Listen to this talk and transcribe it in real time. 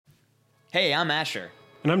Hey, I'm Asher,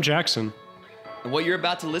 And I'm Jackson. and what you're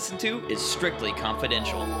about to listen to is strictly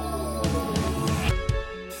confidential.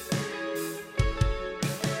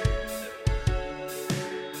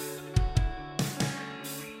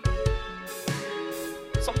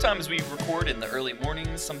 Sometimes we record in the early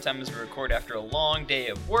mornings, sometimes we record after a long day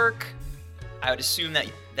of work. I would assume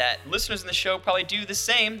that listeners in the show probably do the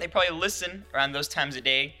same. They probably listen around those times a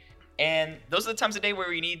day, and those are the times a day where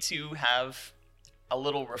we need to have a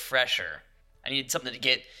little refresher. I need something to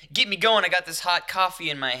get me going. I got this hot coffee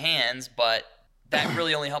in my hands, but that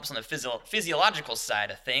really only helps on the physiological side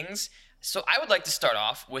of things. So I would like to start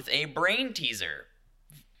off with a brain teaser.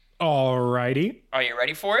 Alrighty. Are you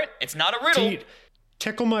ready for it? It's not a riddle.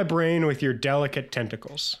 Tickle my brain with your delicate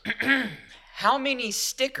tentacles. How many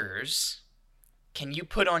stickers can you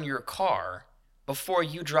put on your car before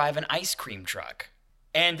you drive an ice cream truck?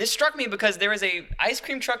 And this struck me because there is a ice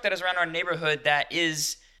cream truck that is around our neighborhood that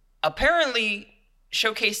is apparently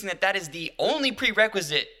showcasing that is the only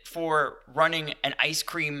prerequisite for running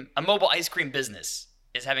a mobile ice cream business,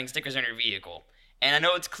 is having stickers on your vehicle. And I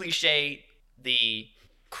know it's cliche, the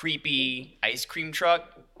creepy ice cream truck,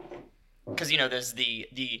 because, there's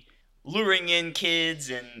the luring in kids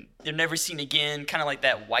and they're never seen again, kind of like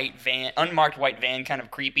that unmarked white van, kind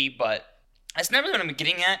of creepy, but that's never what I'm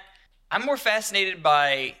getting at. I'm more fascinated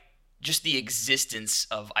by just the existence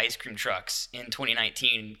of ice cream trucks in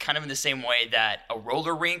 2019, kind of in the same way that a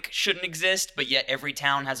roller rink shouldn't exist, but yet every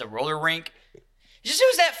town has a roller rink. Just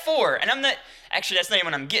who's that for? And that's not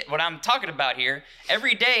even what I'm talking about here.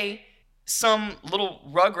 Every day, some little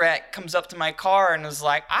rugrat comes up to my car and is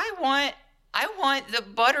like, I want the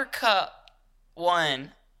Buttercup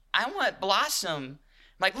one. I want Blossom. I'm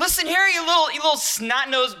like, listen here, you little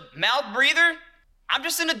snot-nosed mouth breather. I'm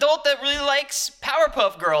just an adult that really likes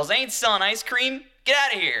Powerpuff Girls. I ain't selling ice cream. Get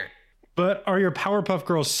out of here. But are your Powerpuff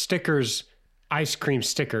Girls stickers ice cream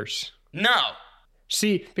stickers? No.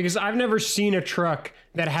 See, because I've never seen a truck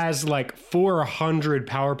that has like 400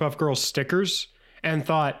 Powerpuff Girls stickers and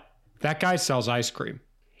thought, that guy sells ice cream.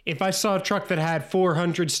 If I saw a truck that had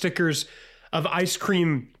 400 stickers of ice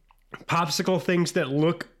cream popsicle things that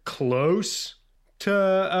look close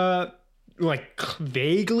to,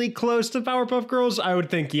 vaguely close to Powerpuff Girls, I would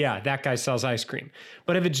think, yeah, that guy sells ice cream.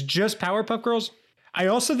 But if it's just Powerpuff Girls, I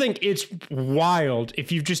also think it's wild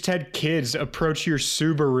if you've just had kids approach your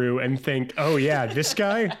Subaru and think, oh yeah, this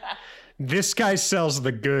guy sells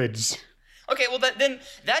the goods. Okay, well,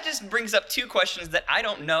 that just brings up two questions that I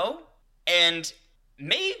don't know and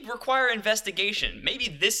may require investigation. Maybe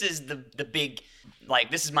this is the big,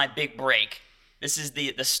 this is my big break. This is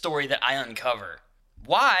the story that I uncover.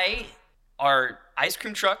 Why are ice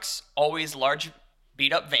cream trucks always large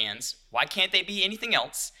beat-up vans? Why can't they be anything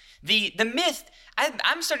else? The myth,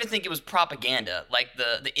 I'm starting to think it was propaganda, like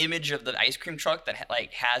the image of the ice cream truck that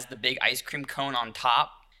has the big ice cream cone on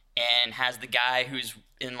top and has the guy who's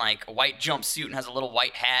in a white jumpsuit and has a little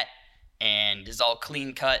white hat and is all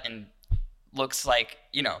clean cut and looks like,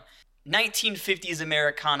 1950s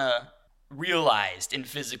Americana realized in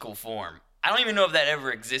physical form. I don't even know if that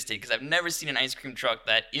ever existed because I've never seen an ice cream truck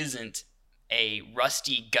that isn't a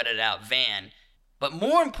rusty, gutted out van. But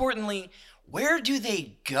more importantly, where do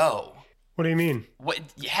they go? What do you mean?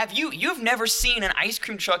 You've never seen an ice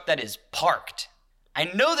cream truck that is parked. I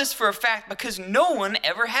know this for a fact because no one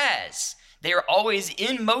ever has. They are always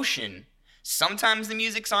in motion. Sometimes the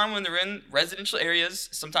music's on when they're in residential areas.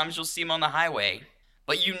 Sometimes you'll see them on the highway.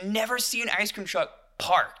 But you never see an ice cream truck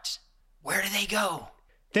parked. Where do they go?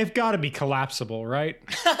 They've got to be collapsible, right?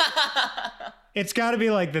 It's got to be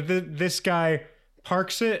like this guy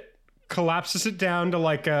parks it, collapses it down to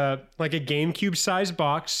like a GameCube size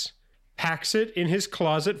box, packs it in his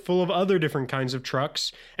closet full of other different kinds of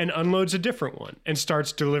trucks, and unloads a different one and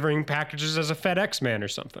starts delivering packages as a FedEx man or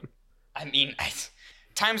something. I mean,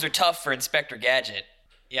 times are tough for Inspector Gadget.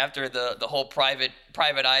 After the whole private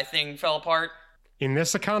eye thing fell apart. In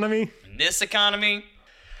this economy?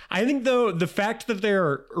 I think, though, the fact that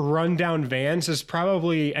they're rundown vans is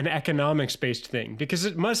probably an economics-based thing, because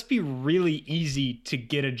it must be really easy to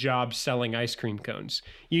get a job selling ice cream cones.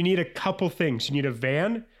 You need a couple things. You need a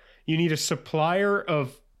van, you need a supplier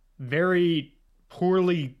of very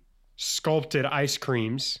poorly sculpted ice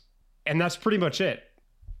creams, and that's pretty much it.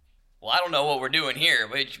 Well, I don't know what we're doing here.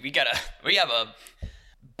 We have a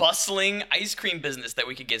bustling ice cream business that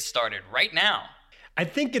we could get started right now. I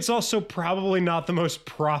think it's also probably not the most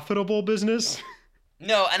profitable business.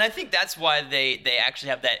 No, and I think that's why they actually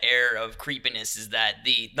have that air of creepiness, is that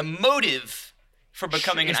the motive for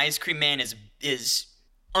becoming an ice cream man is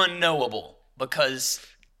unknowable, because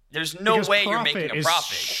there's no way you're making a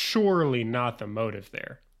profit. Surely not the motive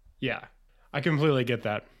there. Yeah. I completely get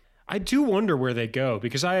that. I do wonder where they go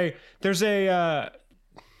because there's a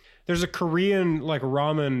Korean like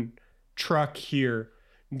ramen truck here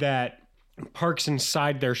that parks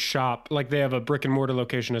inside their shop. Like they have a brick and mortar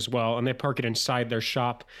location as well, and they park it inside their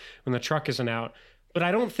shop when the truck isn't out. But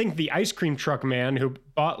I don't think the ice cream truck man who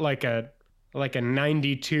bought like a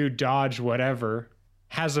 92 Dodge whatever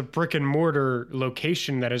has a brick and mortar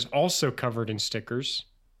location that is also covered in stickers.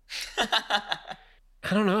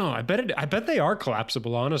 I don't know. I bet they are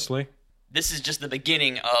collapsible, honestly. This is just the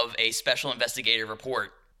beginning of a special investigative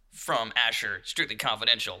report from Asher, strictly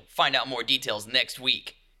confidential. Find out more details next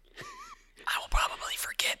week. I will probably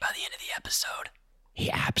forget by the end of the episode. He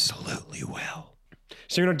absolutely will.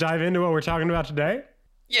 So you're going to dive into what we're talking about today?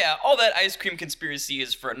 Yeah, all that ice cream conspiracy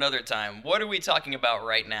is for another time. What are we talking about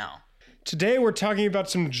right now? Today we're talking about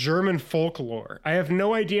some German folklore. I have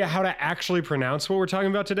no idea how to actually pronounce what we're talking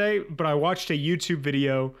about today, but I watched a YouTube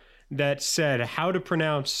video that said how to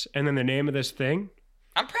pronounce and then the name of this thing.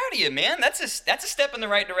 I'm proud of you, man. That's a step in the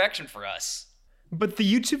right direction for us. But the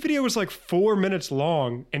YouTube video was like 4 minutes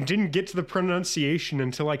long and didn't get to the pronunciation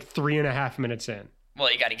until like 3.5 minutes in.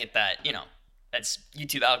 Well, you got to get that, that's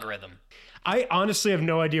YouTube algorithm. I honestly have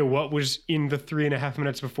no idea what was in the 3.5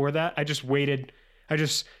 minutes before that. I just waited. I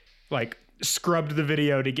just like scrubbed the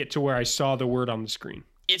video to get to where I saw the word on the screen.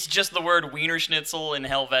 It's just the word Wiener Schnitzel in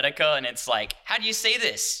Helvetica, and it's like, how do you say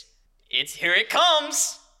this? It's here it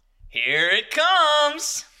comes. Here it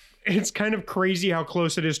comes. It's kind of crazy how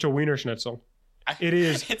close it is to Wiener Schnitzel. It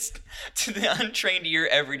is. It's to the untrained ear,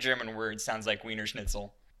 every German word sounds like Wiener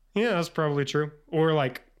Schnitzel. Yeah, that's probably true. Or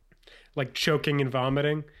like choking and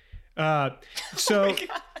vomiting. So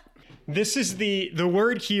this is the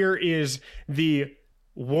word here is the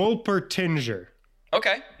Wolpertinger.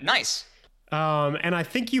 Okay, nice. And I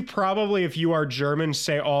think you probably, if you are German,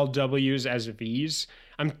 say all W's as V's.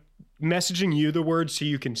 I'm messaging you the word so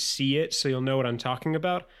you can see it, so you'll know what I'm talking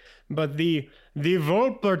about. But the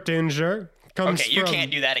Wolpertinger comes Okay, you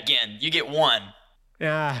can't do that again. You get one.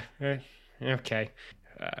 Okay.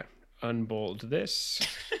 Unbold this.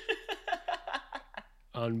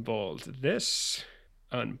 Unbold this.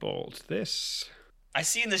 Unbold this. I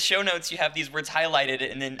see in the show notes you have these words highlighted,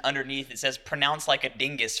 and then underneath it says pronounce like a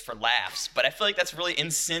dingus for laughs. But I feel like that's really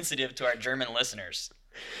insensitive to our German listeners.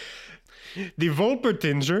 The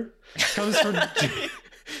Wolpertinger comes from...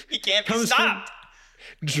 He can't be stopped.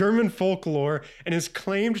 German folklore and is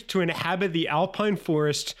claimed to inhabit the alpine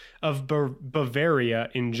forest of Bavaria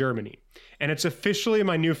in Germany. And it's officially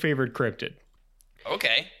my new favorite cryptid.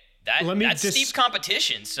 Okay. That's steep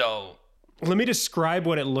competition, so... Let me describe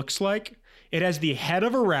what it looks like. It has the head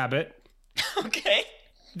of a rabbit. Okay.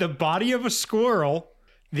 The body of a squirrel,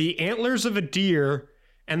 the antlers of a deer,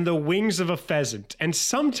 and the wings of a pheasant. And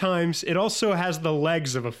sometimes it also has the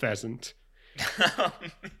legs of a pheasant.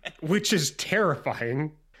 Which is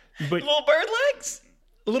terrifying. But little bird legs?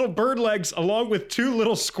 Little bird legs along with 2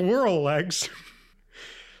 little squirrel legs.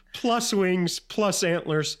 Plus wings, plus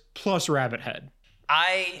antlers, plus rabbit head.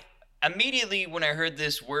 I immediately, when I heard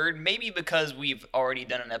this word, maybe because we've already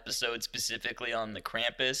done an episode specifically on the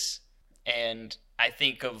Krampus, and I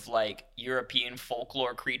think of like European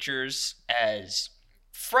folklore creatures as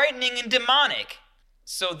frightening and demonic.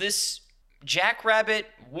 So this jackrabbit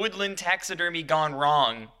woodland taxidermy gone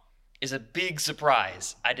wrong is a big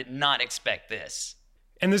surprise. I did not expect this.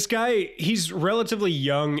 And this guy, he's relatively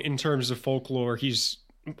young in terms of folklore. He's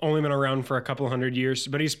only been around for a couple hundred years,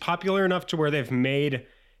 but he's popular enough to where they've made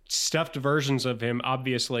stuffed versions of him,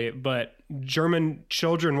 obviously, but German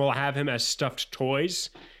children will have him as stuffed toys,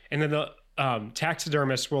 and then the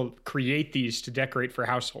taxidermists will create these to decorate for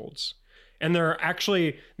households. And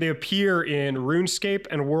they appear in RuneScape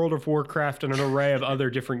and World of Warcraft and an array of other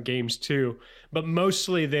different games too. But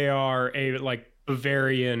mostly they are a like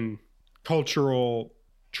Bavarian cultural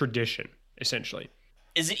tradition, essentially.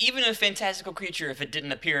 Is it even a fantastical creature if it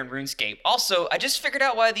didn't appear in RuneScape? Also, I just figured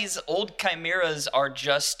out why these old chimeras are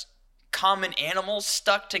just common animals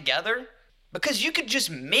stuck together. Because you could just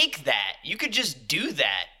make that. You could just do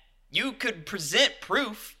that. You could present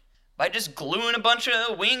proof by just gluing a bunch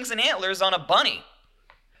of wings and antlers on a bunny.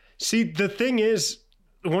 See, the thing is,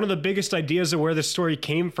 one of the biggest ideas of where this story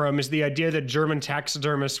came from is the idea that German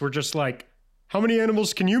taxidermists were just like, how many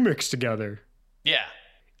animals can you mix together? Yeah.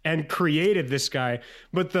 And created this guy.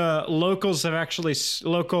 But the locals have actually,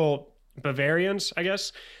 local Bavarians, I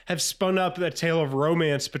guess, have spun up a tale of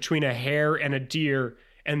romance between a hare and a deer,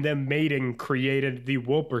 and them mating created the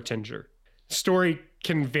Wolpertinger. Story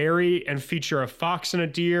can vary and feature a fox and a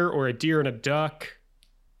deer, or a deer and a duck,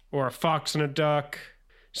 or a fox and a duck.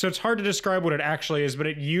 So it's hard to describe what it actually is, but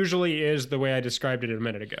it usually is the way I described it a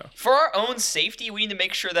minute ago. For our own safety, we need to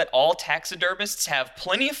make sure that all taxidermists have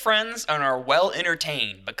plenty of friends and are well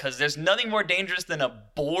entertained, because there's nothing more dangerous than a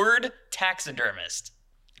bored taxidermist.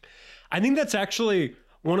 I think that's actually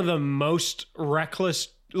one of the most reckless.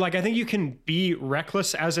 Like, I think you can be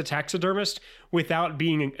reckless as a taxidermist without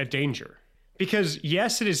being a danger. Because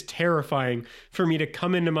yes, it is terrifying for me to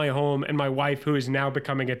come into my home and my wife, who is now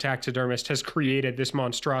becoming a taxidermist, has created this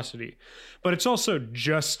monstrosity. But it's also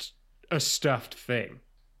just a stuffed thing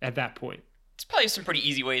at that point. There's probably some pretty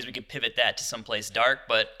easy ways we could pivot that to someplace dark,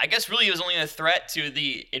 but I guess really it was only a threat to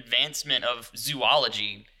the advancement of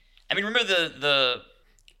zoology. I mean, remember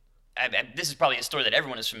this is probably a story that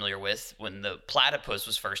everyone is familiar with. When the platypus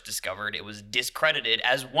was first discovered, it was discredited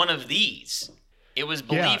as one of these. It was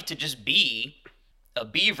believed to just be a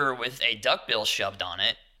beaver with a duckbill shoved on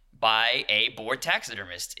it by a bored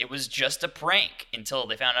taxidermist. It was just a prank until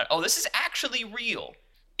they found out, oh, this is actually real.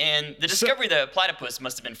 And the discovery of the platypus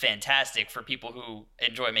must have been fantastic for people who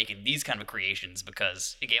enjoy making these kind of creations,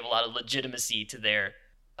 because it gave a lot of legitimacy to their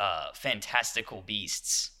fantastical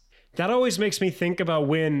beasts. That always makes me think about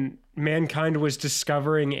when mankind was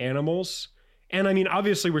discovering animals. And I mean,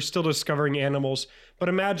 obviously we're still discovering animals, but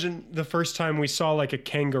imagine the first time we saw like a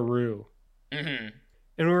kangaroo. Mm-hmm.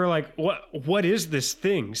 And we were like, what is this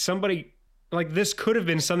thing? Somebody, like, this could have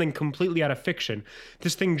been something completely out of fiction.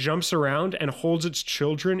 This thing jumps around and holds its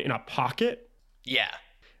children in a pocket. Yeah.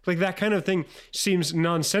 Like, that kind of thing seems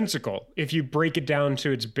nonsensical if you break it down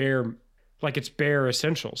to its bare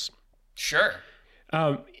essentials. Sure.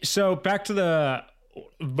 So back to the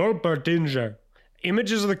Wolpertinger.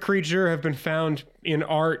 Images of the creature have been found in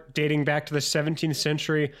art dating back to the 17th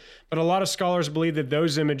century, but a lot of scholars believe that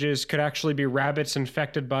those images could actually be rabbits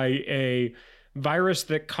infected by a virus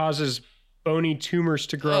that causes bony tumors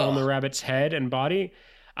to grow on the rabbit's head and body.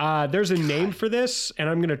 There's a name for this, and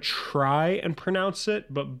I'm going to try and pronounce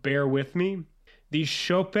it, but bear with me. The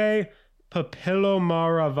Schoppe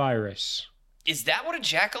papillomara virus. Is that what a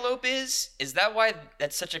jackalope is? Is that why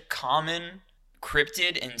that's such a common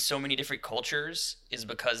cryptid in so many different cultures, is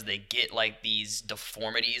because they get like these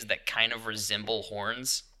deformities that kind of resemble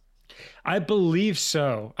horns? I believe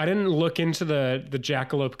so. I didn't look into the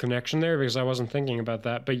jackalope connection there because I wasn't thinking about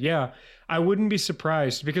that. But yeah, I wouldn't be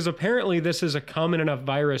surprised, because apparently this is a common enough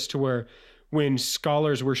virus to where when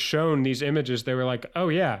scholars were shown these images, they were like, oh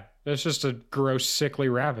yeah, that's just a gross, sickly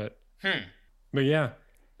rabbit. But yeah.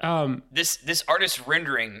 This artist's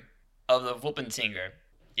rendering of the Wolpertinger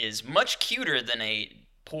is much cuter than a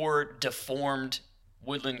poor, deformed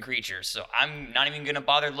woodland creature. So I'm not even going to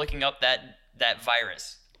bother looking up that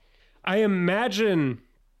virus. I imagine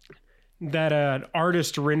that an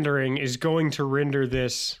artist rendering is going to render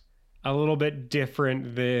this a little bit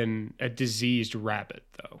different than a diseased rabbit,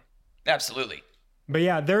 though. Absolutely. But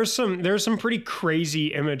yeah, there's some pretty crazy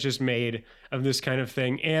images made of this kind of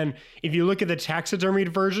thing. And if you look at the taxidermied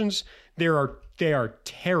versions, they are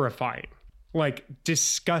terrifying. Like,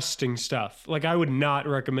 disgusting stuff. Like, I would not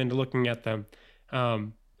recommend looking at them.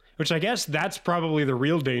 Which I guess that's probably the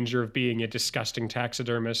real danger of being a disgusting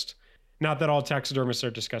taxidermist. Not that all taxidermists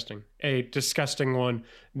are disgusting. A disgusting one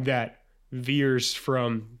that veers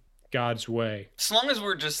from God's way. As long as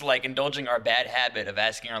we're just like indulging our bad habit of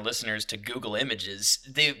asking our listeners to Google images,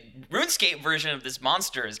 the RuneScape version of this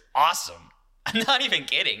monster is awesome. I'm not even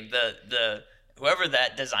kidding. The whoever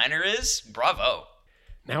that designer is, bravo.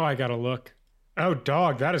 Now I gotta look. Oh,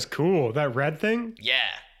 dog, that is cool. That red thing? Yeah.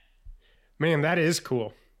 Man, that is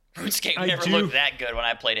cool. RuneScape never looked that good when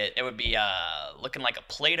I played it. It would be looking like a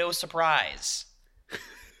Play-Doh surprise.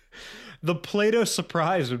 The Play-Doh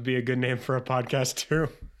surprise would be a good name for a podcast too.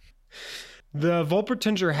 The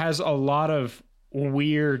Wolpertinger has a lot of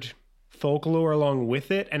weird folklore along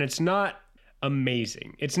with it, and it's not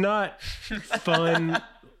amazing. It's not fun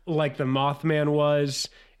like the Mothman was.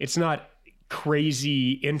 It's not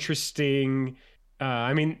crazy interesting.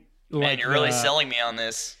 I mean, like, man, you're really selling me on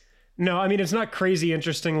this. No, I mean, it's not crazy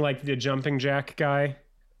interesting like the jumping jack guy.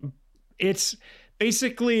 It's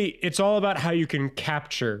basically, it's all about how you can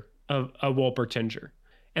capture a Wolpertinger.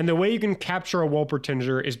 And the way you can capture a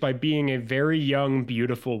Wolpertinger is by being a very young,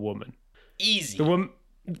 beautiful woman. Easy.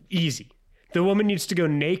 Easy. The woman needs to go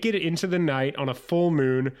naked into the night on a full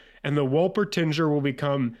moon, and the Wolpertinger will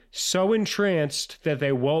become so entranced that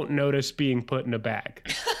they won't notice being put in a bag.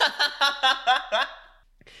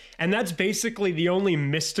 And that's basically the only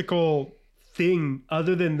mystical thing,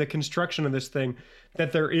 other than the construction of this thing,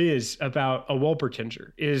 that there is about a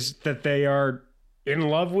Wolpertinger, is that they are in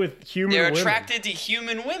love with human women. They're attracted to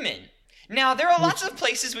human women. Now, there are lots of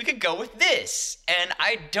places we could go with this, and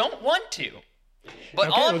I don't want to. But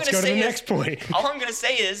Okay, let's go to the next point. All I'm going to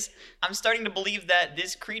say is I'm starting to believe that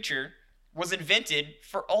this creature was invented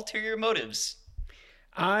for ulterior motives.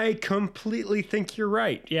 I completely think you're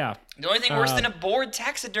right. Yeah. The only thing worse than a bored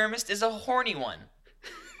taxidermist is a horny one.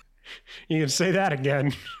 You can say that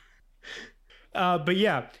again. But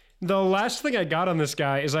yeah, the last thing I got on this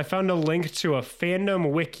guy is I found a link to a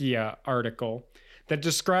Fandom Wikia article that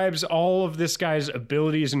describes all of this guy's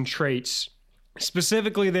abilities and traits.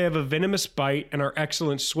 Specifically, they have a venomous bite and are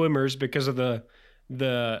excellent swimmers because of the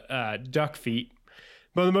duck feet.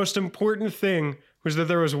 But the most important thing was that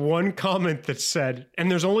there was one comment that said,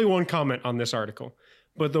 and there's only one comment on this article,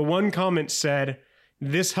 but the one comment said,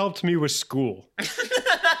 "This helped me with school."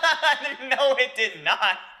 No, it did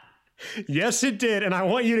not. Yes, it did, and I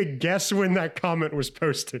want you to guess when that comment was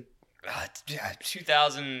posted.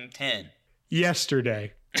 2010.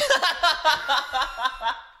 Yesterday.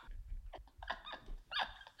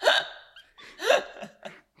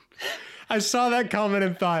 I saw that comment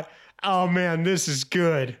and thought, oh man, this is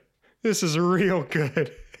good. This is real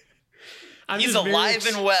good. He's alive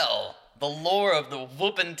and well. The lore of the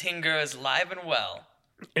Wuppertinger is alive and well.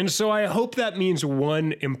 And so I hope that means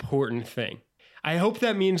one important thing. I hope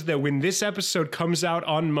that means that when this episode comes out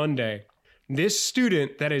on Monday, this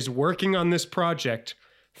student that is working on this project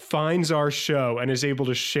finds our show and is able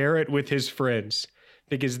to share it with his friends,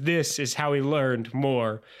 because this is how he learned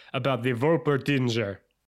more about the Wuppertinger.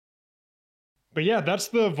 But yeah, that's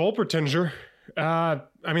the Wuppertinger.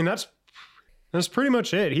 I mean, that's pretty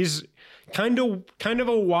much it. He's kind of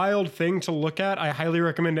a wild thing to look at. I highly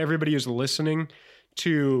recommend everybody who's listening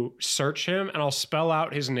to search him, and I'll spell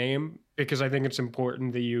out his name because I think it's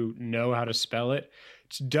important that you know how to spell it.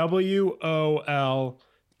 It's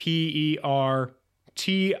Wolpertinger.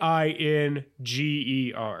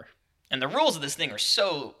 And the rules of this thing are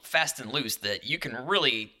so fast and loose that you can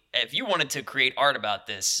really, if you wanted to create art about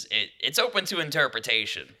this, it's open to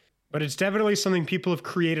interpretation. But it's definitely something people have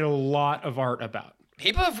created a lot of art about.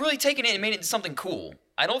 People have really taken it and made it into something cool.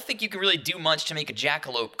 I don't think you can really do much to make a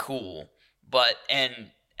jackalope cool,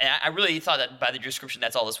 and I really thought that by the description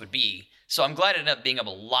that's all this would be. So I'm glad it ended up being a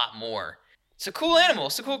lot more. It's a cool animal.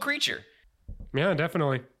 It's a cool creature. Yeah,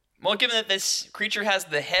 definitely. Well, given that this creature has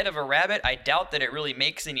the head of a rabbit, I doubt that it really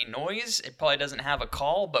makes any noise. It probably doesn't have a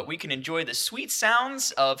call, but we can enjoy the sweet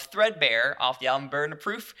sounds of Threadbare off the album Burden of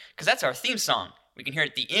Proof, because that's our theme song. We can hear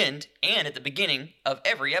it at the end and at the beginning of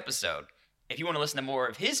every episode. If you want to listen to more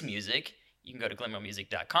of his music, you can go to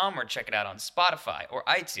glenmomusic.com or check it out on Spotify or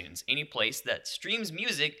iTunes. Any place that streams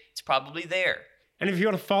music, it's probably there. And if you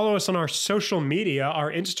want to follow us on our social media,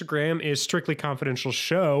 our Instagram is Strictly Confidential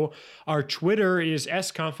Show. Our Twitter is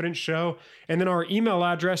sconfidentshow. And then our email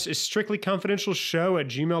address is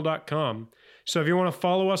strictlyconfidentialshow@gmail.com. So if you want to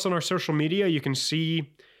follow us on our social media, you can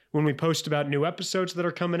see when we post about new episodes that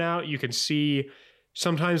are coming out. You can see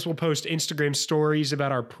sometimes we'll post Instagram stories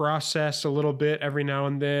about our process a little bit every now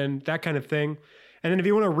and then, that kind of thing. And then if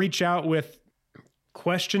you want to reach out with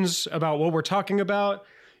questions about what we're talking about,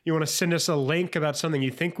 you want to send us a link about something you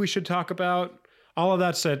think we should talk about, all of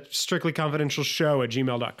that's at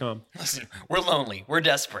strictlyconfidentialshow@gmail.com. Listen, we're lonely. We're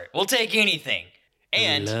desperate. We'll take anything.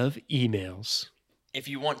 And I love emails. If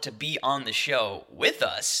you want to be on the show with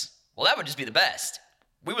us, well, that would just be the best.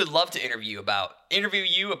 We would love to interview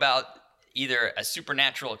you about either a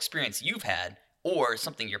supernatural experience you've had or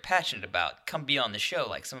something you're passionate about. Come be on the show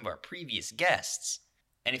like some of our previous guests.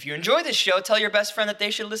 And if you enjoy this show, tell your best friend that they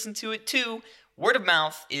should listen to it too. Word of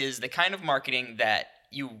mouth is the kind of marketing that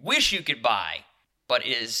you wish you could buy, but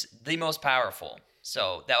is the most powerful.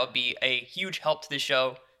 So that would be a huge help to the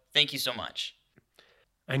show. Thank you so much.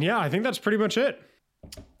 And yeah, I think that's pretty much it.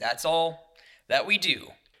 That's all that we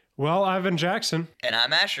do. Well, I've been Jackson. And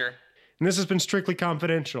I'm Asher. And this has been Strictly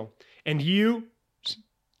Confidential. And you,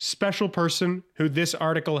 special person who this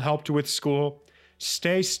article helped with school,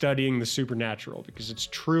 stay studying the supernatural because it's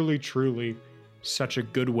truly, truly such a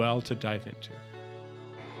good well to dive into.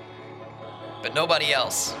 But nobody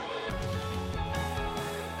else.